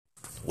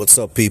What's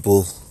up,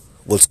 people?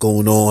 What's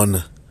going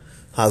on?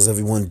 How's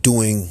everyone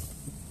doing?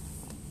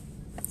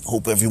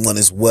 Hope everyone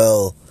is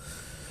well.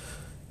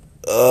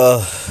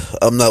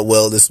 I'm not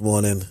well this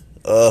morning.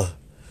 Shout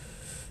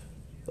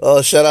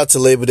out to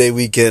Labor Day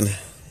weekend.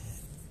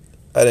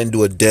 I didn't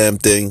do a damn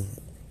thing,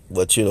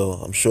 but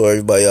I'm sure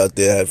everybody out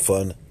there had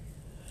fun.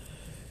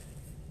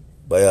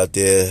 Everybody out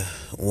there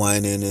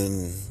whining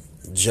and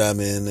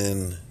jamming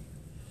and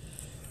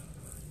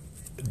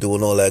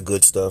doing all that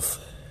good stuff.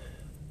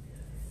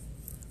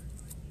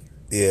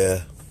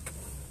 Yeah.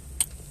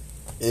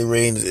 It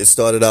rained. It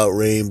started out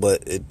rain,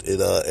 but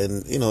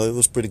it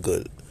was pretty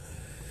good.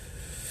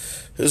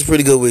 It was a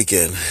pretty good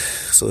weekend.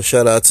 So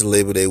shout out to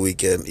Labor Day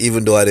weekend,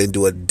 even though I didn't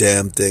do a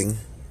damn thing.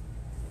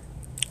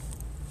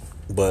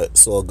 But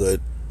it's all good.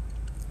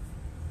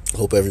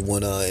 Hope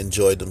everyone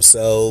enjoyed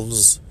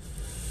themselves.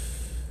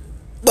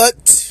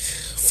 But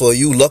for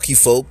you lucky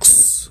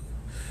folks,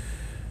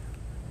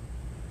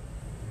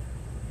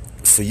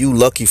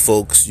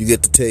 you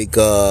get to take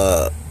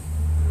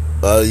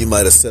you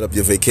might have set up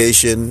your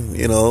vacation,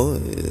 you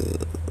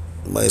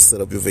might have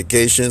set up your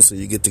vacation, so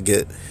you get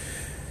to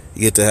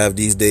have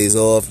these days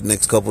off, the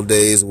next couple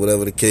days,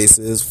 whatever the case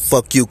is.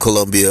 Fuck you,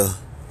 Colombia.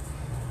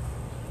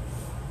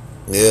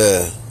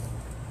 Yeah.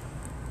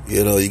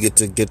 You get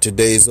to get your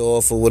days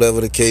off or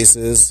whatever the case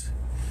is.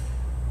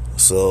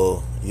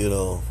 So,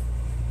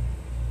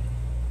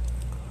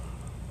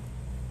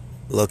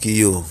 lucky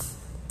you.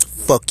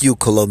 Fuck you,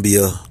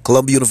 Columbia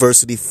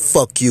University,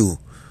 fuck you.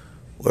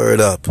 Word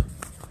up.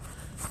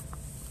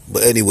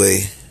 But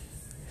anyway,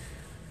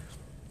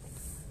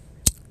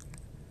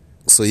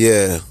 so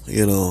yeah,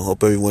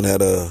 hope everyone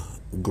had a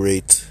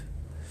great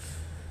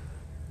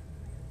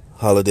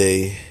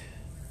holiday.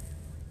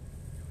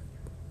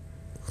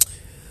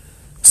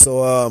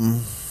 So,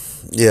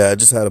 yeah, I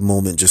just had a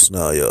moment just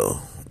now,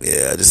 yo.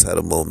 Yeah, I just had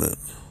a moment.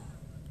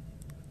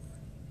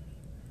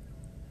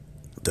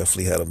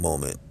 Definitely had a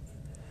moment.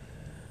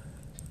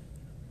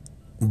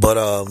 But,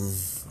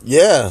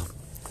 yeah.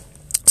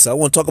 So I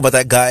want to talk about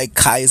that guy,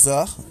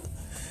 Kaiser.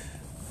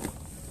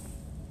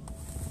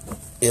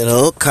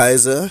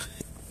 Kaiser.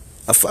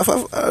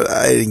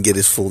 I didn't get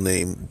his full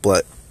name,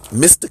 but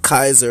Mr.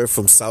 Kaiser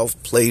from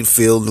South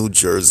Plainfield, New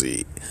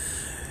Jersey.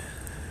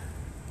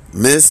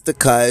 Mr.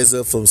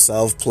 Kaiser from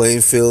South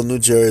Plainfield, New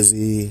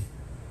Jersey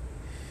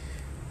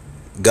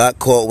got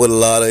caught with a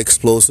lot of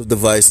explosive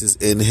devices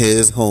in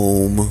his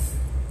home.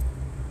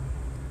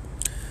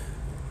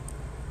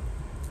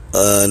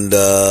 And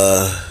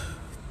I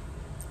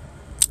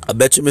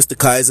bet you Mr.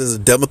 Kaiser is a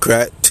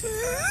Democrat.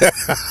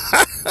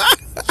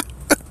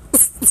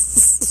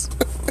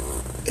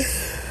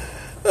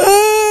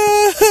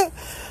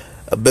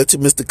 I bet you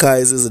Mr.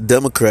 Kaiser is a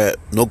Democrat.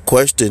 No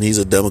question, he's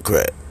a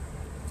Democrat.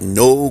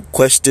 No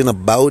question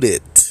about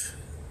it.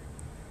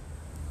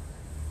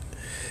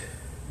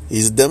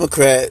 He's a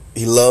Democrat.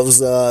 He loves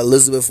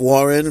Elizabeth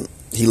Warren.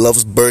 He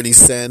loves Bernie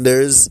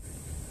Sanders.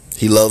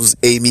 He loves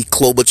Amy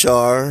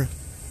Klobuchar.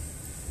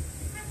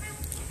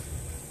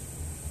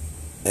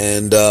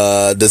 And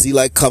does he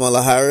like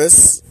Kamala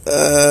Harris?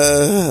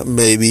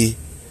 Maybe.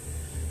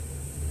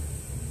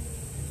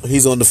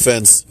 He's on the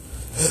fence.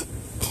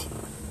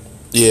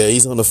 Yeah,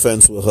 he's on the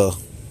fence with her.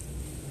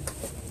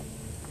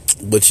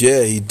 But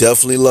yeah, he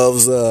definitely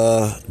loves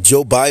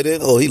Joe Biden.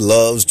 Oh, he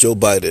loves Joe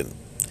Biden.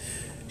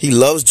 He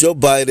loves Joe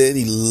Biden.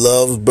 He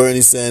loves Bernie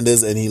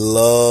Sanders. And he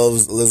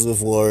loves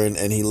Elizabeth Warren.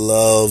 And he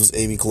loves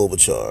Amy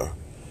Klobuchar.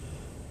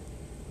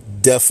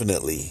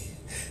 Definitely.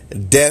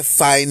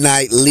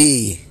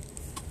 Definitely.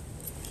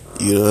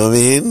 You know what I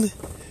mean?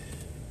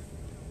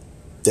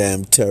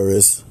 Damn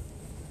terrorists.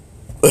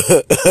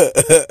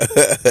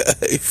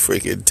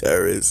 Freaking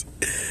terrorists.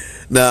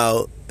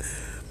 Now,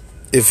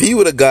 if he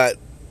would have got,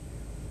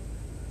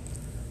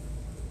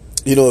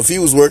 if he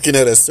was working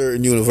at a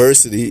certain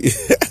university,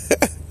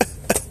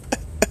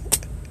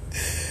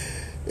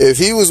 if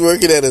he was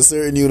working at a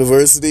certain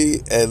university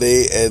and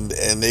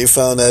they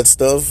found that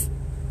stuff,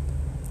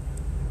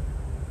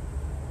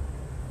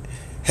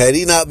 had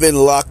he not been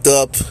locked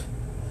up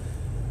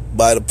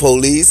by the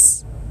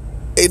police,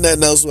 ain't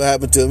nothing else would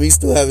happen to him. He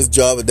still have his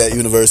job at that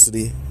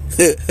university.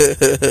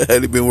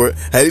 Had he been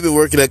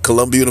working at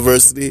Columbia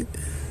University,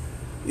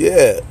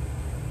 yeah,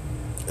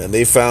 and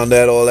they found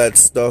out all that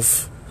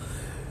stuff.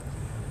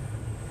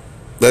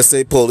 Let's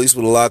say police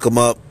would lock him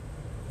up.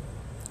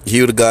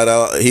 He would have got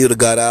out.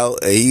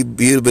 And he'd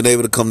have been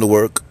able to come to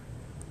work.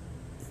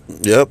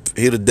 Yep,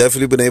 he'd have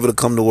definitely been able to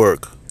come to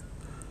work.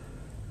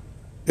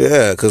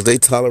 Yeah, because they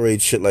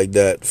tolerate shit like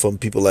that from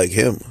people like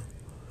him.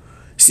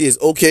 See, it's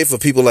okay for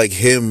people like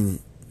him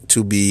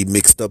to be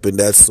mixed up in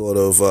that sort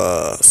of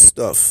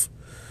stuff.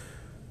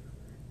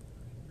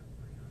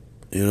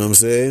 You know what I'm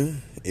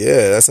saying?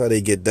 Yeah, that's how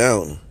they get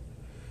down.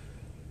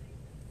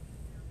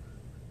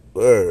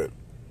 Word.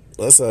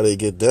 That's how they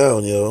get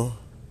down, yo.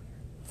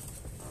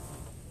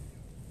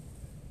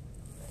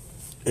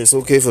 It's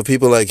okay for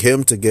people like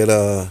him to get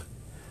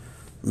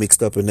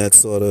mixed up in that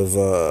sort of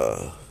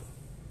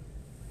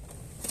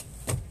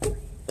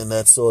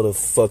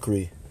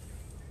fuckery.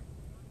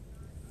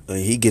 And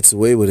he gets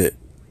away with it.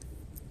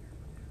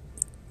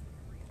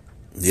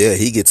 Yeah,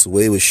 he gets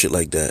away with shit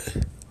like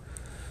that.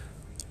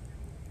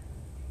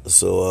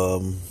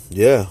 So,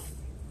 yeah.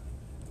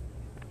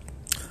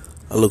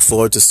 I look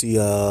forward to see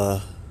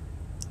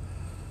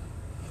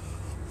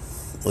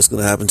what's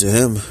gonna happen to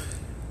him.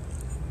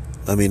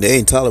 I mean, they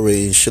ain't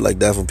tolerating shit like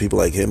that from people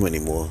like him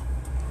anymore.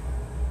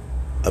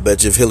 I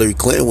bet you if Hillary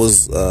Clinton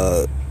was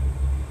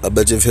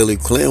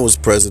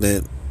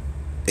president,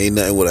 ain't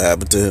nothing would have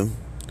happened to him.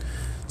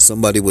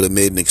 Somebody would have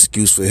made an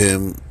excuse for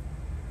him,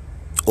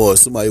 or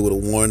somebody would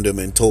have warned him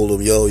and told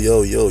him, yo,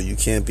 you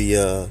can't be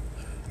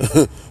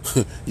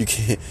you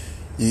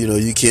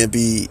can't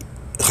be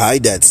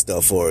hide that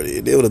stuff, or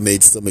they would have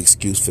made some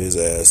excuse for his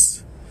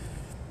ass,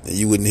 and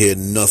you wouldn't hear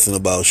nothing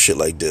about shit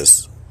like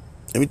this.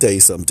 Let me tell you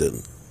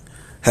something.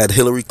 Had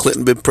Hillary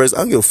Clinton been president,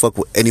 I don't give a fuck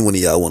what any one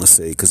of y'all want to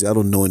say, because y'all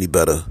don't know any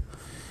better.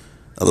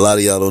 A lot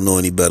of y'all don't know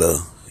any better.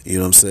 You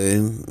know what I'm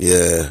saying?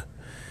 Yeah.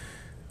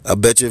 I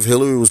bet you if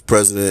Hillary was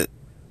president,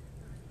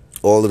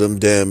 all of them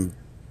damn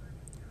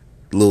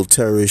little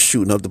terrorists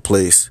shooting up the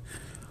place,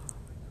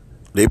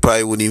 they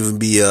probably wouldn't even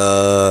be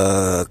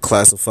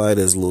classified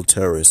as little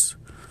terrorists.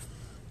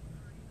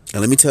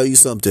 And let me tell you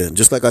something,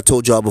 just like I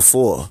told y'all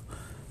before,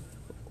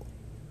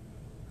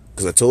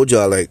 because I told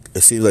y'all, like,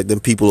 it seems like them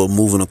people are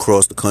moving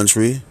across the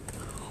country.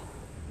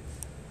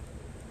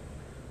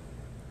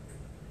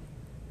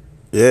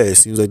 Yeah, it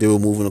seems like they were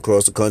moving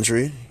across the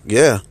country.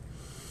 Yeah.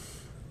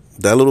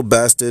 That little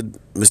bastard,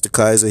 Mr.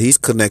 Kaiser, he's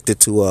connected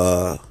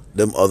to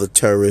them other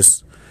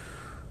terrorists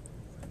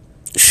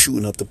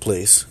shooting up the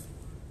place.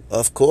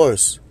 Of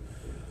course.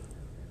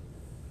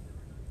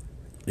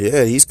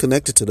 Yeah, he's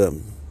connected to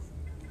them.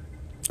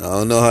 I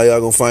don't know how y'all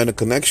gonna find a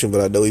connection,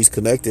 but I know he's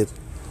connected.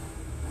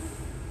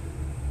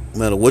 No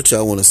matter what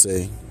y'all want to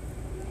say.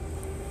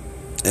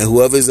 And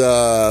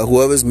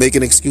whoever's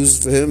making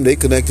excuses for him, they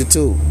connected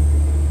too.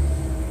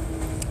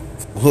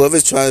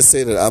 Whoever's trying to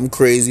say that I'm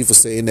crazy for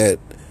saying that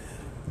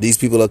these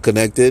people are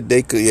connected,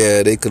 they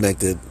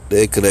connected.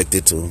 They're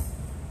connected too.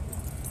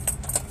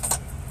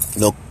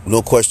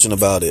 No question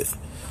about it.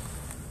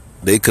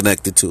 They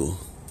connected too.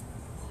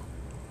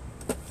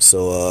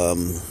 So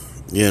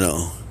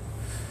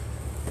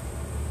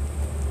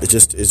it's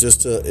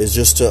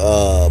just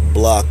to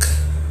block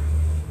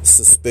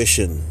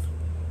suspicion.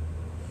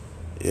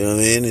 You know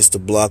what I mean? It's to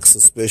block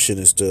suspicion.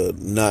 It's to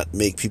not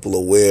make people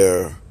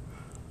aware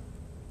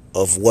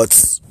of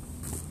what's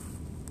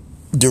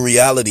the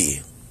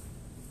reality.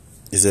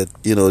 Is that,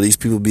 these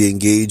people be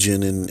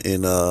engaging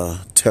in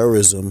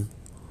terrorism,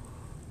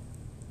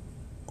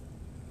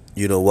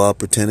 while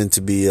pretending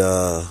to be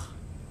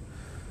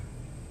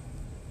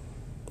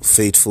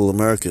faithful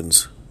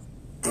Americans.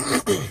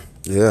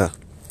 Yeah.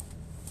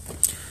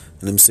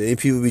 And them same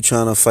people be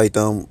trying to fight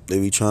down,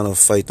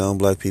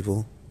 black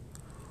people.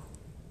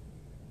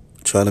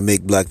 Trying to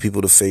make black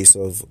people the face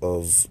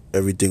of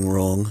everything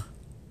wrong.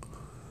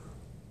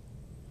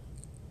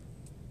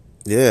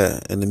 Yeah,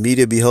 and the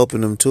media be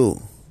helping them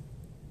too.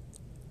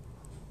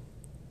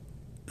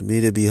 The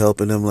media be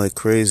helping them like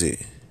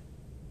crazy.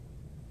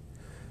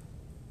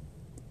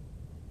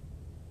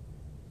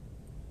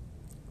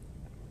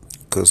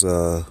 Because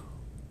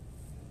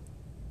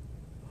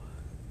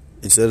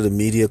instead of the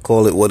media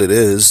call it what it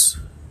is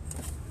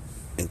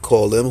and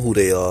call them who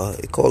they are,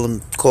 they call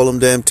them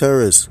damn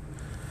terrorists.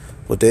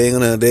 But they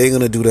ain't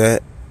gonna do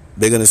that.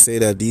 They're gonna say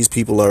that these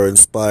people are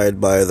inspired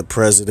by the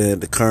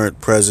president, the current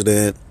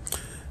president,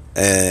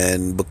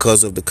 and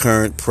because of the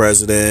current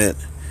president,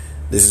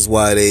 this is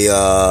why they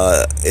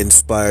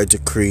inspired to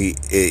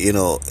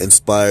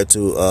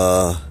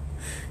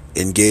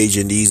engage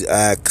in these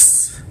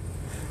acts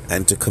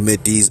and to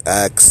commit these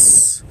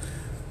acts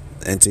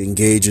and to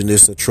engage in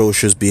this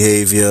atrocious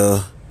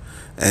behavior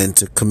and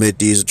to commit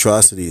these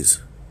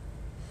atrocities.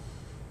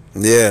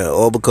 Yeah,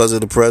 all because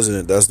of the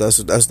president. That's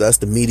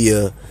the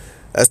media.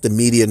 That's the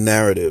media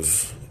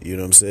narrative. You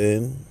know what I'm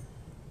saying?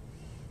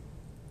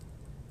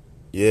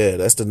 Yeah,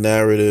 that's the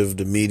narrative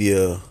the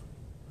media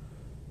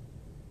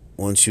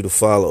wants you to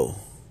follow.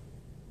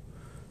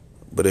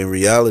 But in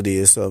reality,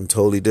 it's something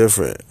totally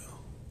different.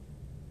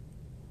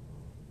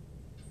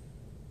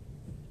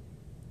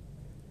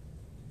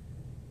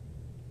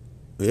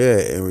 Yeah,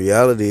 in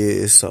reality,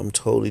 it's something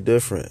totally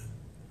different.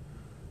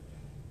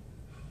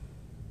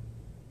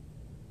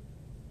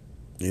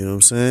 You know what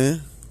I'm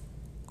saying?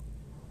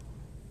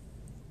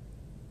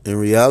 In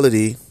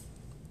reality,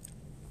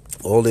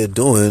 all they're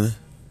doing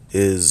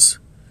is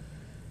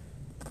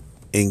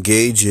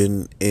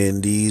engaging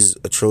in these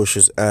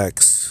atrocious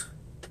acts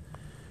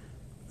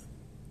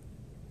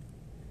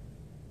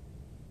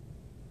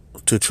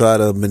to try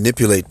to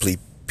manipulate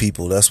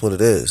people. That's what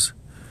it is.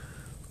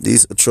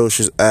 These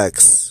atrocious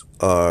acts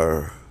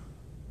are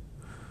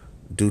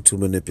due to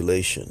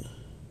manipulation.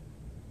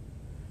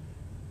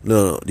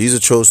 No, these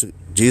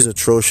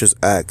atrocious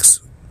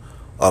acts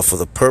are for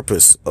the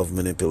purpose of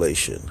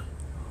manipulation.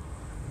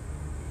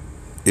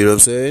 You know what I'm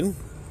saying?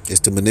 It's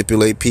to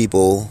manipulate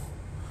people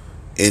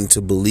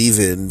into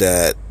believing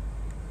that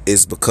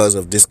it's because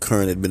of this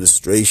current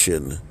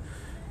administration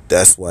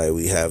That's why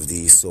we have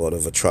these sort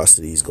of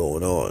atrocities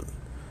going on.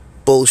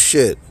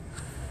 Bullshit.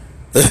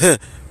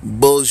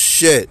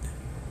 Bullshit.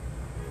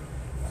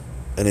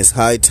 And it's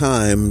high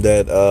time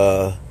that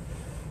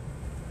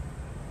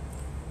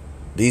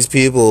these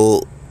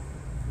people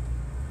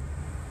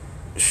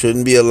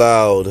shouldn't be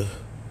allowed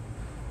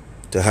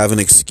to have an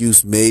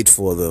excuse made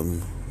for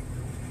them.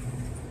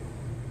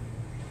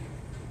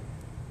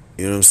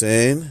 You know what I'm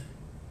saying?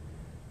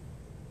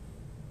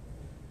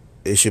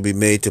 They should be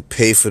made to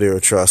pay for their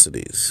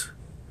atrocities.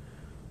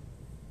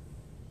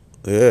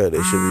 Yeah, they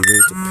should be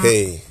made to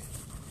pay.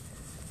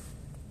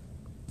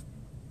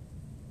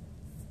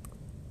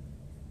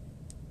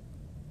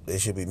 They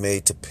should be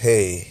made to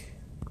pay.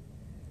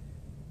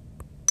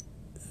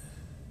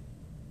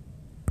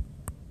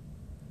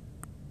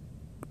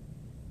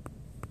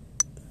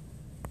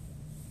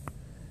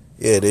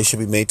 Yeah, they should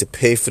be made to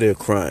pay for their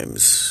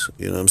crimes.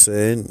 You know what I'm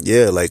saying?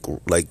 Yeah, like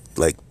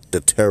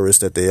the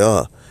terrorists that they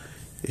are.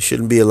 They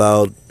shouldn't be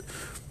allowed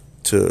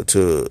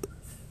to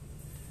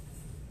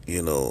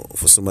you know,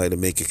 for somebody to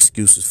make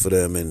excuses for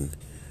them, and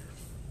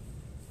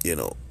you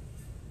know,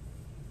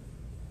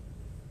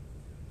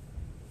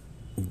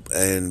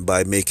 and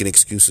by making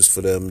excuses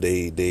for them,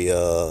 they be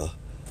allowed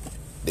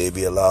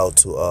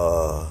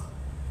to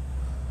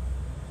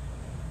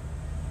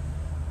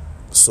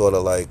sort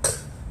of like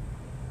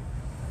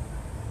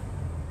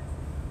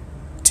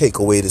take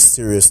away the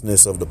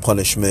seriousness of the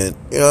punishment.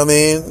 You know what I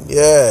mean?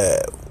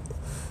 Yeah.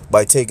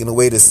 By taking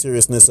away the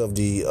seriousness of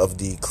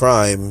the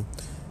crime,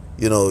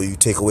 you know, you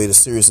take away the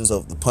seriousness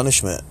of the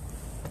punishment.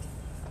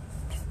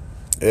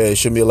 Yeah, they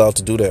shouldn't be allowed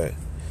to do that.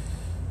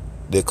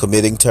 They're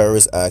committing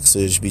terrorist acts.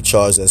 They should be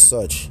charged as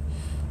such,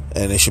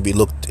 and it should be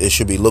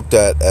looked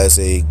at as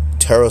a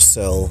terror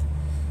cell,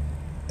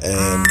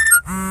 and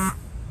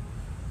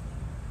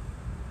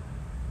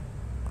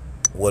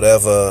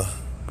whatever.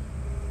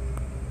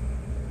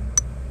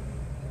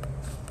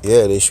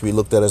 Yeah, they should be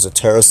looked at as a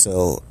terror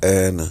cell,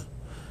 and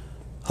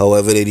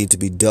however they need to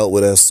be dealt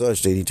with as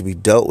such, they need to be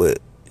dealt with.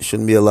 It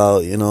shouldn't be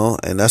allowed, you know.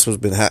 And that's what's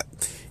been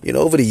you know,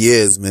 over the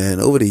years, man.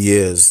 Over the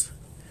years,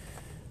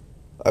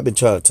 I've been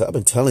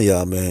telling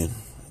y'all, man.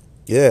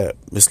 Yeah,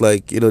 it's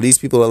like, you know, these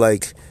people are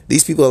like the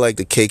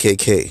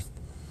KKK.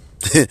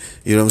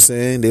 You know what I'm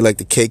saying? They like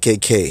the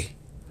KKK,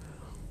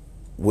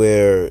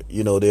 where,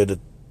 you know, they're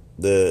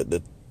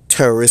the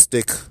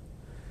terroristic.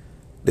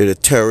 They're the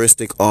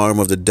terroristic arm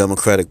of the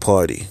Democratic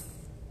Party.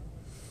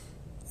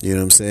 You know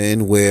what I'm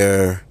saying?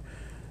 Where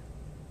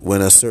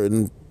when a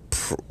certain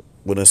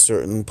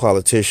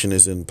politician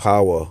is in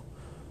power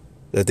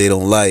that they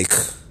don't like,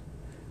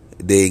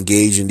 they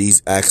engage in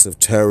these acts of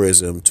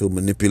terrorism to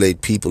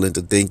manipulate people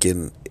into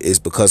thinking it's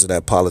because of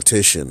that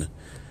politician.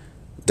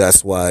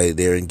 That's why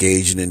they're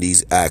engaging in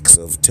these acts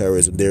of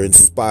terrorism. They're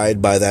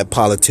inspired by that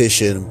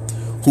politician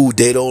who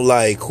they don't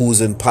like,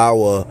 who's in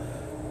power.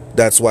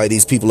 That's why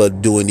these people are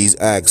doing these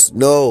acts.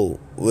 No,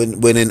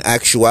 when in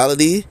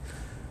actuality,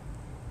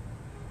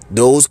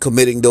 those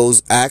committing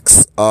those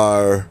acts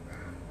are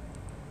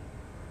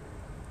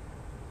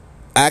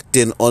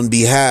acting on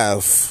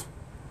behalf.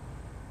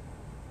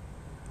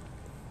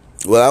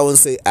 Well, I wouldn't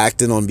say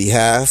acting on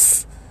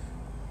behalf.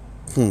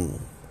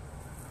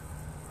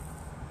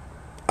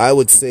 I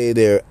would say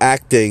they're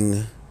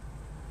acting.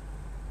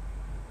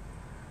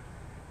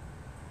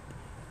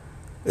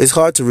 It's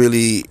hard to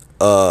really.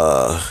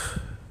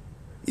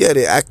 Yeah,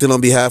 they're acting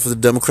on behalf of the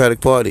Democratic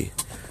Party.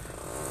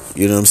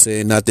 You know what I'm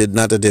saying? Not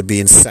that they're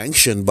being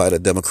sanctioned by the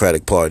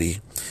Democratic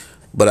Party,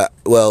 but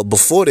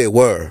before they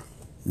were,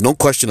 no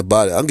question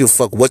about it. I don't give a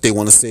fuck what they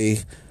want to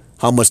say,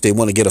 how much they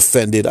want to get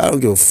offended. I don't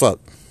give a fuck.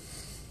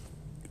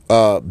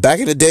 Back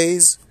in the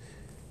days,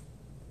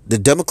 the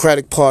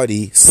Democratic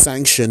Party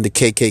sanctioned the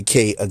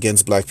KKK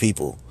against black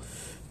people.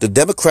 The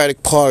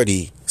Democratic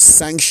Party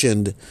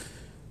sanctioned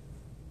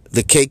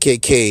the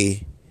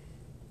KKK's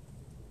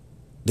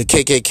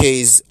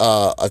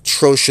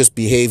atrocious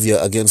behavior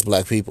against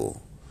black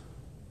people.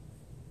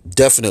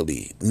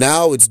 Definitely.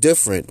 Now it's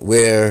different,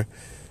 where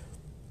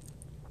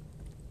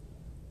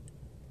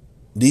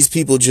these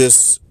people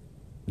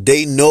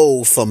they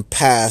know from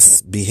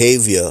past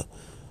behavior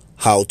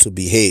how to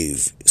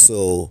behave.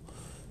 So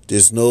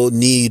there's no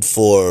need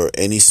for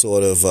any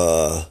sort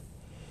of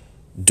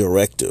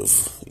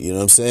directive. You know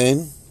what I'm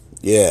saying?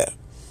 Yeah.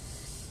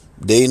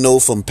 They know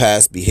from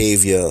past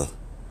behavior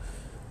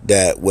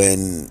that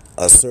when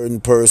a certain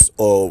person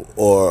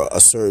or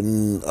a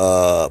certain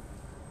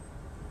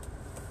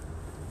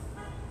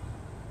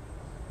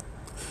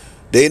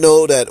they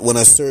know that when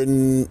a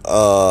certain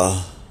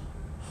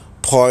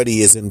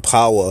party is in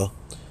power,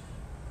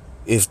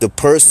 if the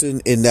person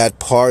in that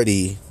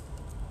party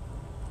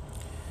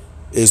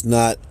is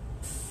not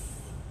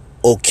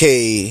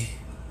okay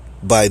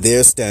by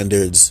their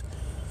standards,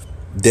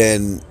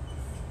 then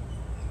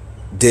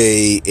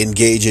they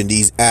engage in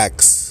these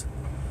acts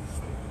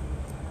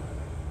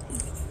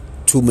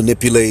to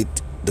manipulate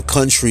the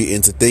country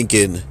into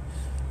thinking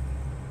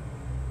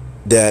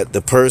that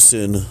the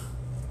person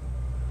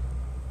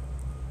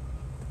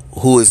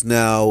who is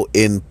now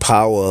in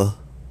power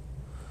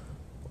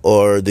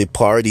or the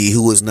party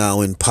who is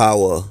now in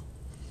power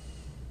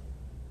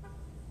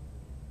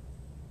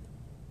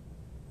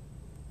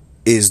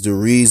is the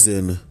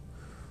reason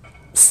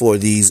for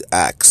these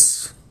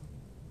acts.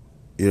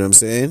 You know what I'm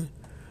saying?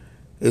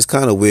 It's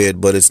kind of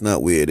weird, but it's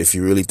not weird if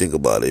you really think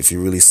about it. If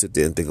you really sit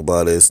there and think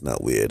about it, it's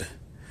not weird.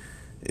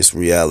 It's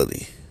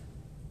reality.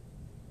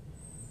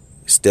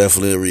 It's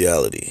definitely a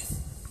reality.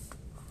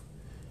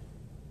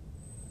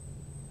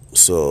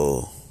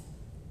 So,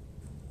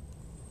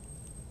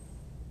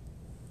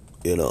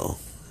 you know,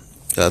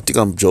 I think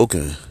I'm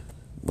joking,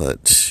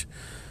 but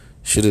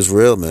shit is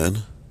real,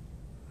 man.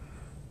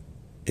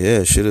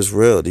 Yeah, shit is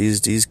real.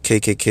 These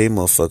KKK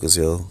motherfuckers,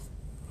 yo.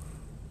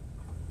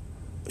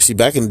 See,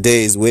 back in the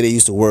days, the way they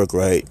used to work,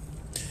 right?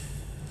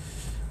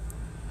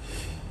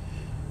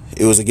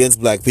 It was against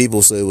black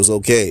people, so it was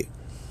okay.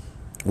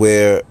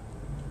 Where,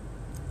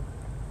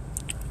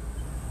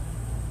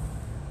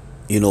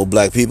 you know,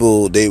 black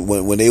people,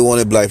 when they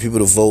wanted black people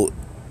to vote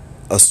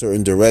a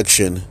certain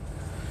direction,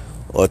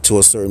 or to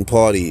a certain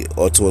party,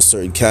 or to a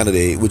certain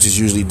candidate, which is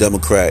usually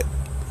Democrat,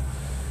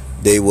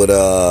 they would,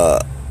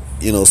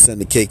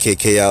 send the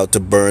KKK out to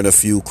burn a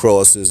few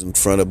crosses in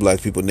front of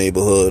black people's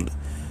neighborhood,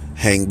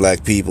 hang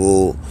black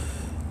people,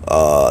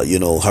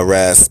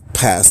 harass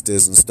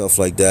pastors and stuff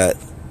like that,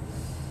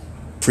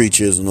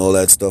 preachers and all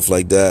that stuff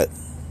like that.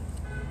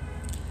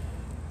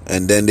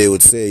 And then they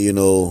would say, you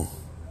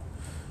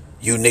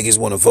niggas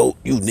want to vote,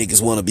 you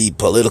niggas want to be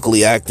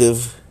politically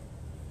active.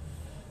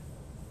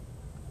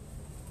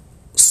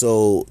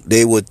 So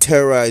they would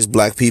terrorize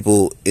black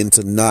people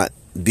into not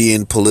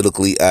being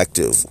politically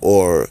active,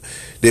 or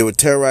they would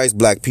terrorize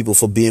black people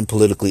for being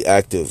politically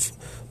active.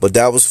 But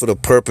that was for the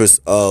purpose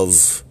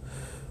of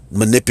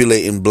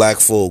manipulating black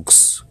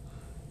folks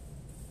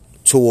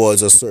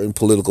towards a certain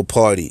political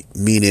party.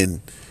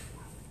 Meaning,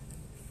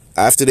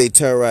 after they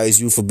terrorize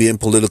you for being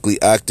politically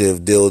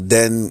active, they'll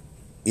then,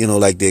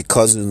 like their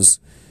cousins,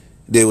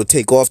 they would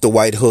take off the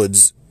white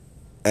hoods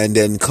and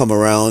then come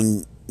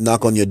around,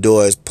 knock on your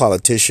door as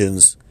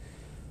politicians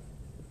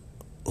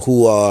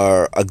who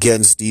are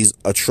against these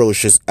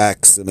atrocious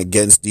acts and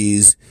against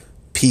these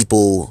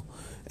people.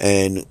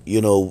 And,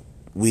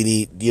 we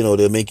need,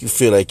 they'll make you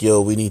feel like,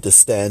 we need to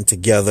stand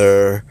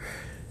together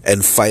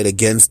and fight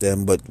against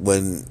them. But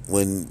when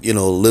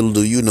little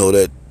do you know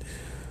that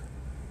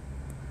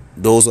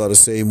those are the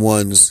same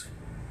ones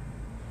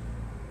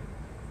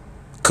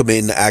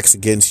committing the acts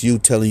against you,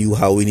 telling you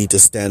how we need to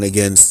stand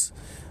against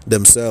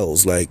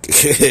themselves. Like,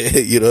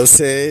 you know what I'm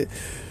saying?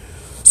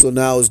 So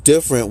now it's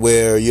different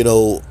where,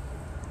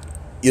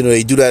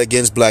 they do that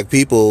against black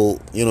people,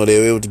 they were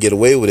able to get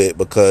away with it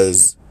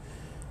because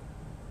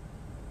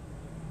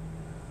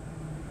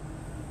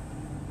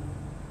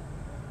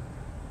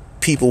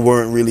people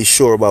weren't really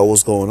sure about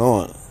what's going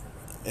on.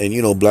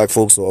 And, black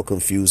folks are all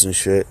confused and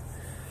shit.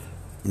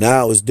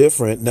 Now it's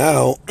different.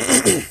 Now,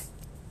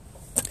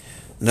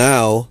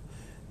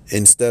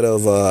 instead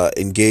of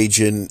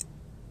engaging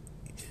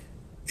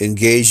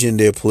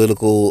their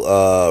political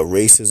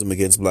racism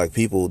against black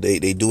people,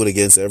 they do it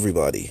against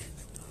everybody.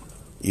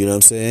 You know what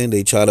I'm saying?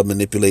 They try to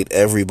manipulate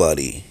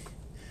everybody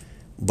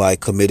by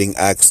committing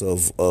acts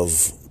of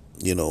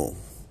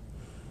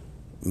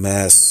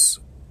mass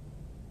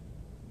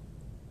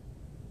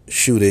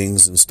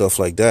shootings and stuff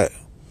like that.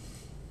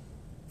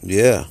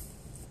 Yeah.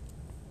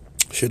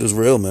 Shit is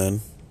real,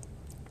 man.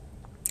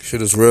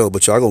 Shit is real,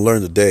 but y'all gonna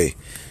learn today.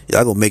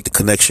 Y'all gonna make the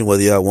connection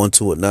whether y'all want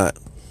to or not.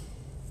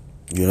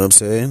 You know what I'm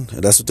saying?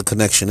 And that's what the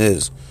connection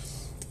is.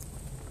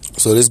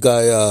 So this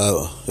guy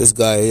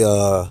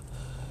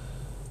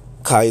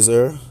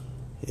Kaiser,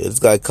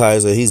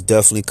 he's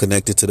definitely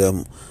connected to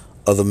them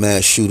other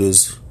mass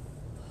shooters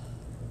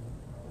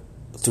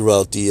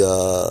throughout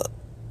the,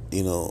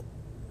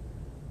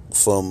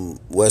 from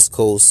West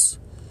Coast,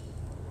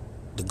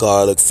 the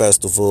Garlic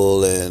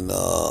Festival, and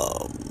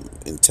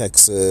in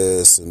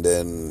Texas, and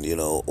then,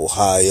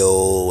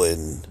 Ohio,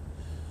 and,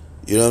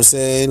 you know what I'm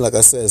saying? Like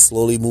I said,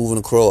 slowly moving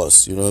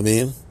across, you know what I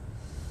mean?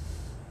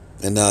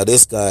 And now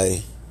this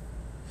guy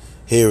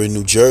here in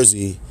New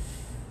Jersey,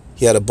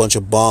 he had a bunch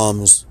of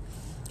bombs,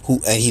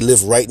 and he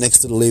lived right next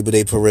to the Labor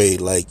Day parade.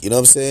 Like, you know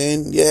what I'm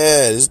saying?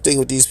 Yeah, this thing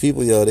with these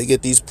people, yo, they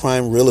get these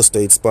prime real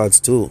estate spots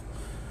too.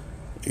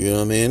 You know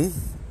what I mean?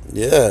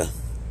 Yeah.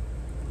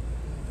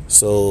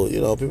 So,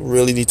 people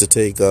really need to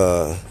take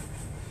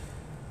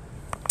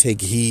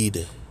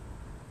heed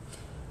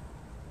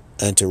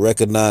and to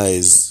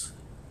recognize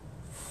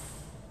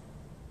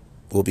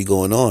what be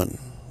going on,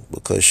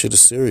 because shit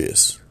is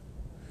serious.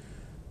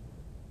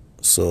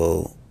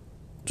 So,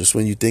 just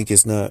when you think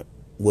it's not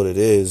what it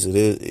is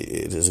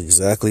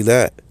exactly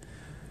that.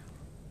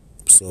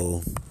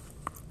 So,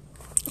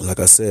 like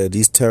I said,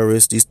 these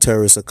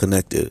terrorists are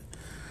connected.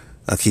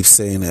 I keep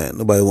saying that.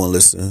 Nobody want to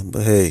listen.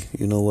 But hey,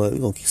 you know what? We're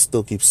going to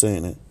still keep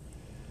saying it.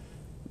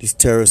 These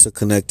terrorists are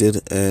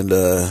connected, and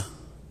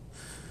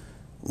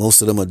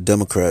most of them are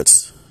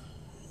Democrats.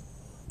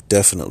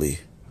 Definitely.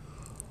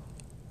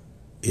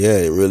 Yeah,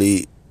 it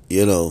really,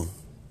 you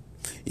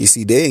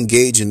see, they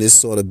engage in this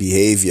sort of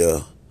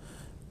behavior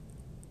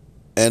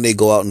and they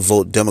go out and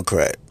vote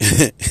Democrat.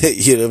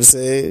 You know what I'm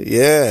saying?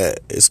 Yeah,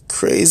 it's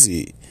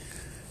crazy.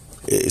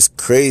 It's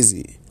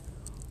crazy.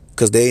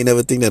 Because they ain't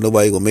never think that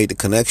nobody gonna make the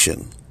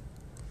connection.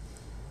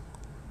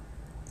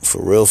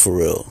 For real, for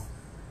real.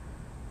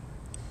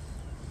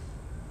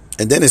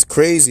 And then it's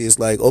crazy. It's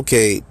like,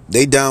 okay,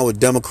 they down with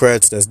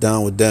Democrats, that's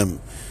down with them.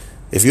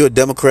 If you're a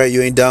Democrat,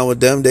 you ain't down with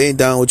them, they ain't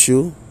down with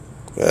you.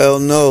 Hell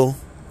no.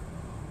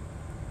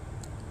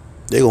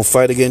 They gonna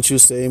fight against you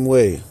same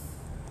way.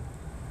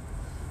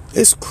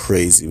 It's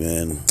crazy,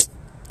 man.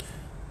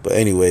 But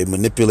anyway,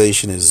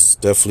 manipulation is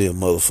definitely a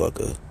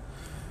motherfucker.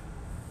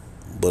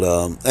 But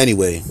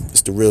anyway,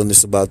 it's the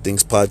Realness About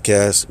Things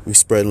podcast. We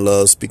spreading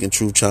love, speaking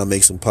truth, trying to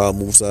make some power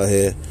moves out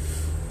here.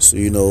 So,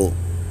 you know,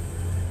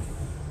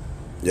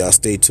 y'all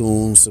stay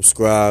tuned,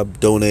 subscribe,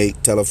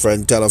 donate, tell a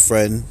friend, tell a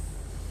friend.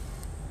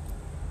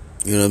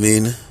 You know what I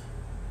mean?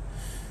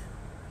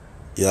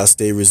 Y'all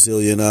stay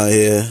resilient out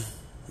here.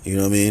 You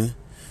know what I mean?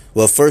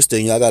 Well, first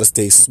thing, y'all gotta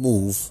stay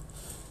smooth.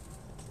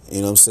 You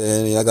know what I'm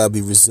saying? Y'all gotta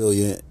be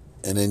resilient.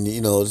 And then,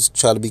 you know, just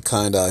try to be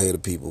kind out here to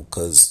people,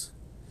 because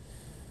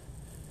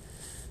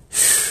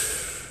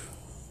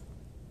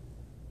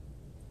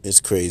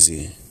it's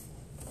crazy.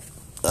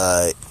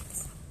 Alright.